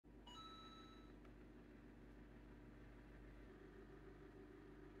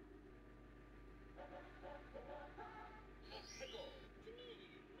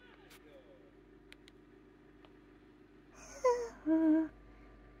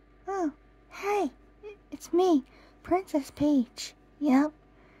it's me, Princess Peach. Yep.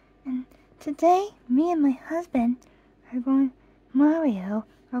 And today, me and my husband Mario,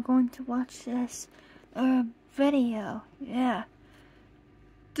 are going to watch this, video. Yeah.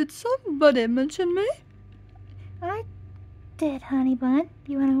 Did somebody mention me? I did, honey bun.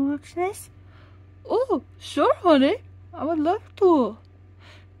 You want to watch this? Oh, sure, honey. I would love to.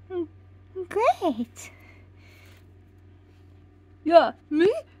 Great. Yeah,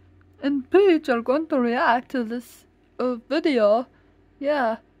 me and Peach are going to react to this video.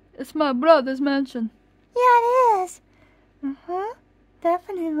 Yeah, it's my brother's mansion. Yeah, it is.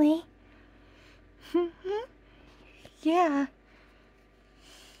 Definitely. Yeah.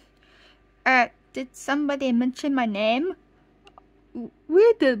 Did somebody mention my name?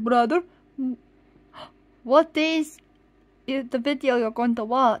 We did, brother. What is the video you're going to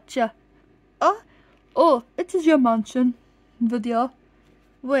watch? Oh, it is your mansion video.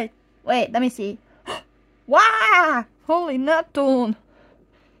 Wait, let me see. Wow! Holy Neptune!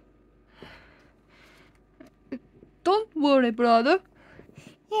 Don't worry, brother.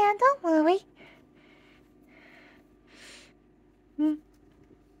 Yeah, don't worry.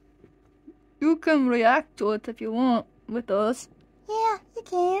 You can react to it if you want with us. Yeah, you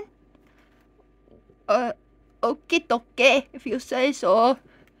can. Okie dokie, if you say so.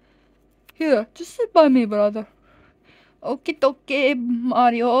 Here, just sit by me, brother. Okie dokie,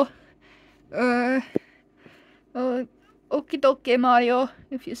 Mario. Okie dokie, Mario,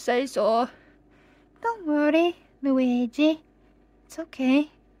 if you say so. Don't worry, Luigi. It's okay.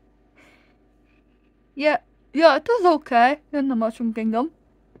 Yeah, it is okay in the Mushroom Kingdom.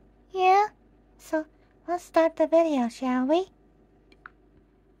 Yeah? So, let's start the video, shall we?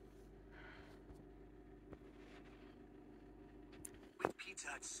 With pizza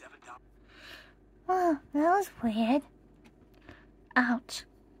at $7. Oh, that was weird. Ouch.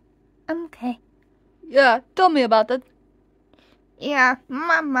 I'm okay. Yeah, tell me about it. Yeah,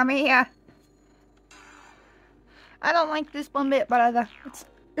 Mamma Mia. I don't like this one bit, brother.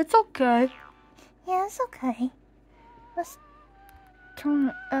 It's okay. Yeah, it's okay. Let's turn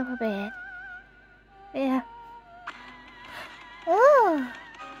it up a bit. Yeah. Ooh.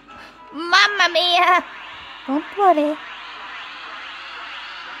 Mamma Mia! Don't worry.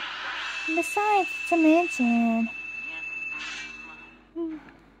 Besides, it's a mansion.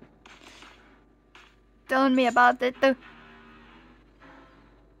 Tell me about it, though.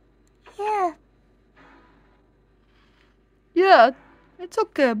 Yeah. Yeah, it's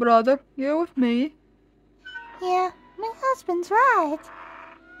okay, brother. You're with me. Yeah, my husband's right.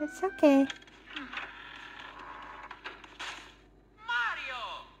 It's okay.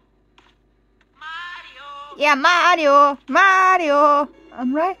 Yeah, Mario.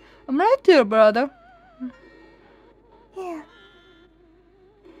 I'm right here, brother. Yeah.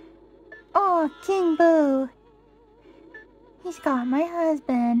 Oh, King Boo. He's got my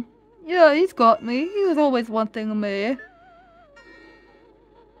husband. Yeah, he's got me. He was always wanting me.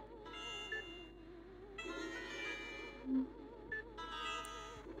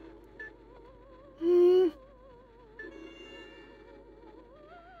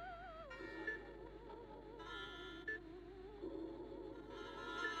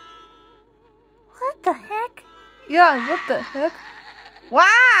 What the heck? Yeah, what the heck?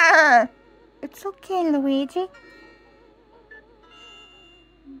 Wow! It's okay, Luigi.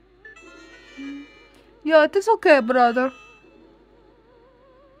 Yeah, it is okay, brother.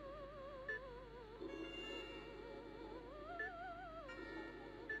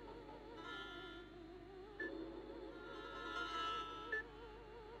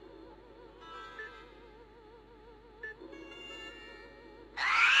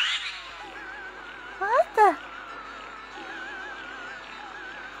 What the?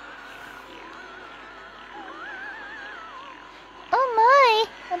 Oh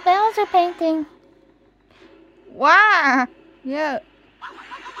my! The bells are painting. Wow. Yeah,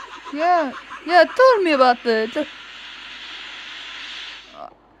 tell me about it.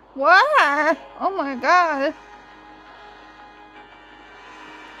 Wow. Oh my god.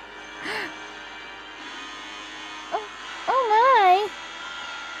 Oh my!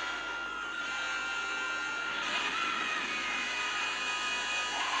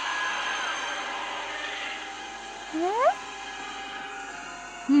 Huh?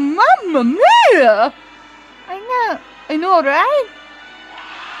 Mamma mia! I know, right?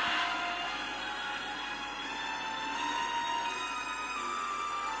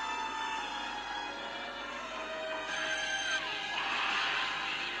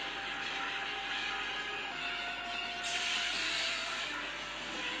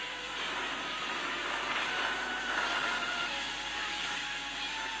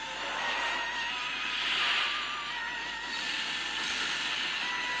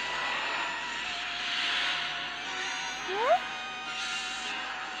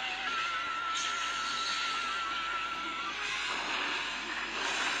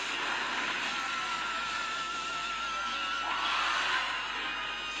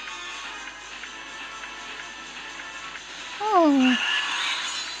 Oh.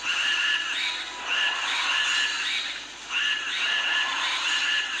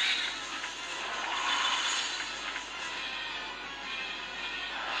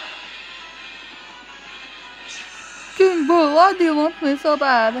 King Boo, why do you want me so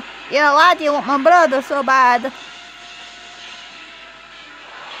bad? Yeah, why do you want my brother so bad?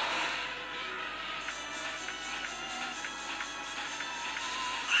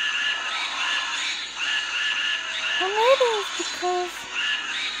 Well, maybe it's because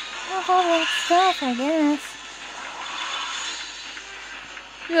of all that stuff, I guess.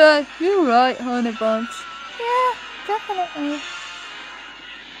 Yeah, you're right, Honey Bunch. Yeah, definitely.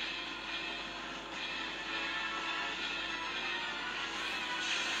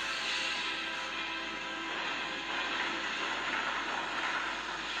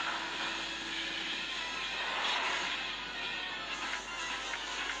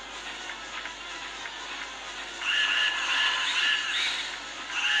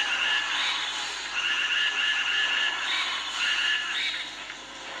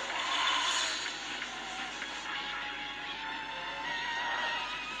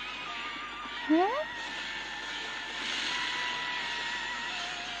 Hmm?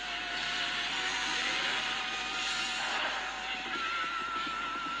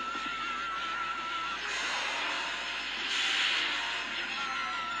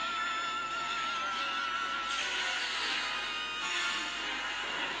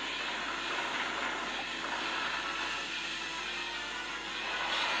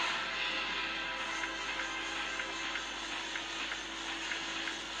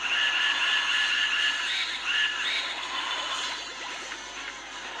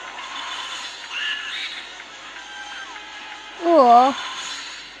 Oh,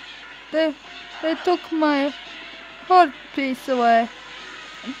 they took my heart piece away.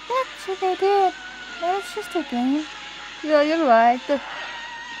 That's what they did. But it's just a game. Yeah, you're right.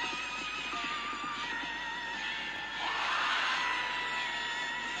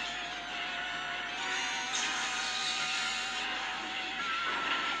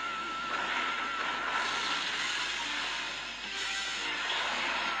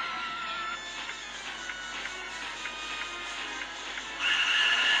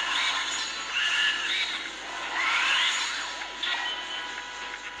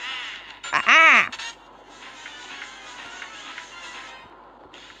 Ah!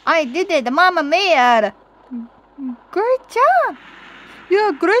 I did it, Mamma Mia! Great job.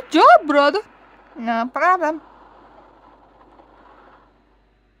 Yeah, great job, brother. No problem.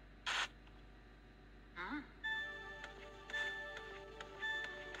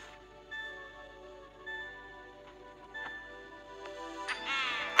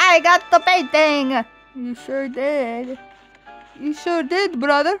 I got the painting! You sure did. You sure did,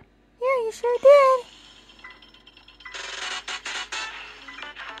 brother. Yeah, you sure did.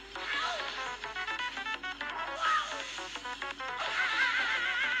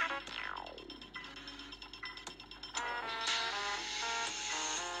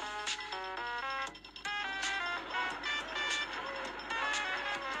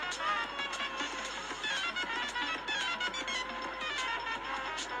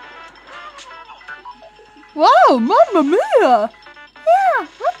 Wow, Mamma Mia! Yeah,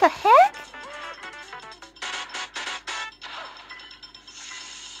 what the heck?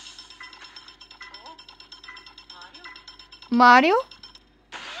 Mario?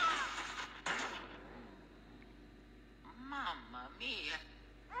 Mamma mia.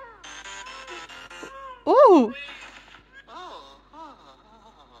 Oh,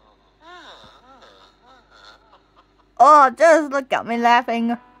 Oh, just look at me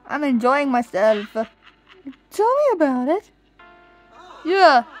laughing. I'm enjoying myself. tell me about it.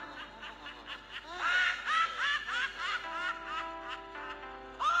 Yeah.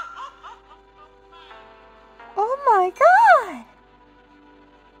 Oh my god!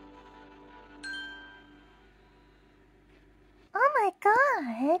 Oh my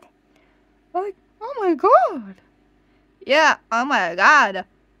god! Oh my god. Yeah, oh my god.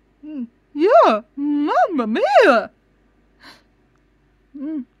 Yeah, Mamma Mia.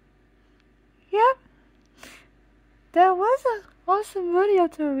 Yep. That was an awesome video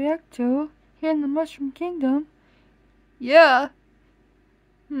to react to here in the Mushroom Kingdom. Yeah.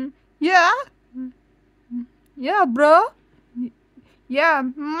 Yeah. Yeah, bro. Yeah,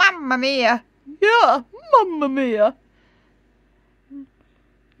 Mamma Mia. Yeah, Mamma Mia.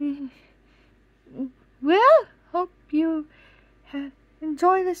 Well, hope you have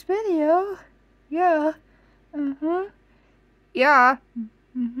enjoyed this video. Yeah. Yeah.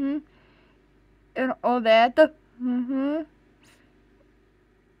 And all that.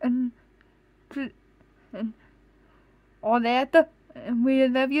 And all that. And we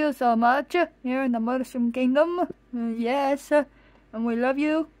love you so much here in the Mushroom Kingdom. Yes, and we love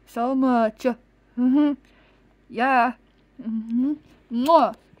you so much. Yeah.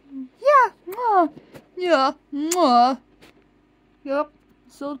 Mwah. Yeah, Mwah. Yeah. Mwah. Yep.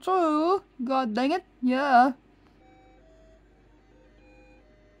 So true. God dang it. Yeah.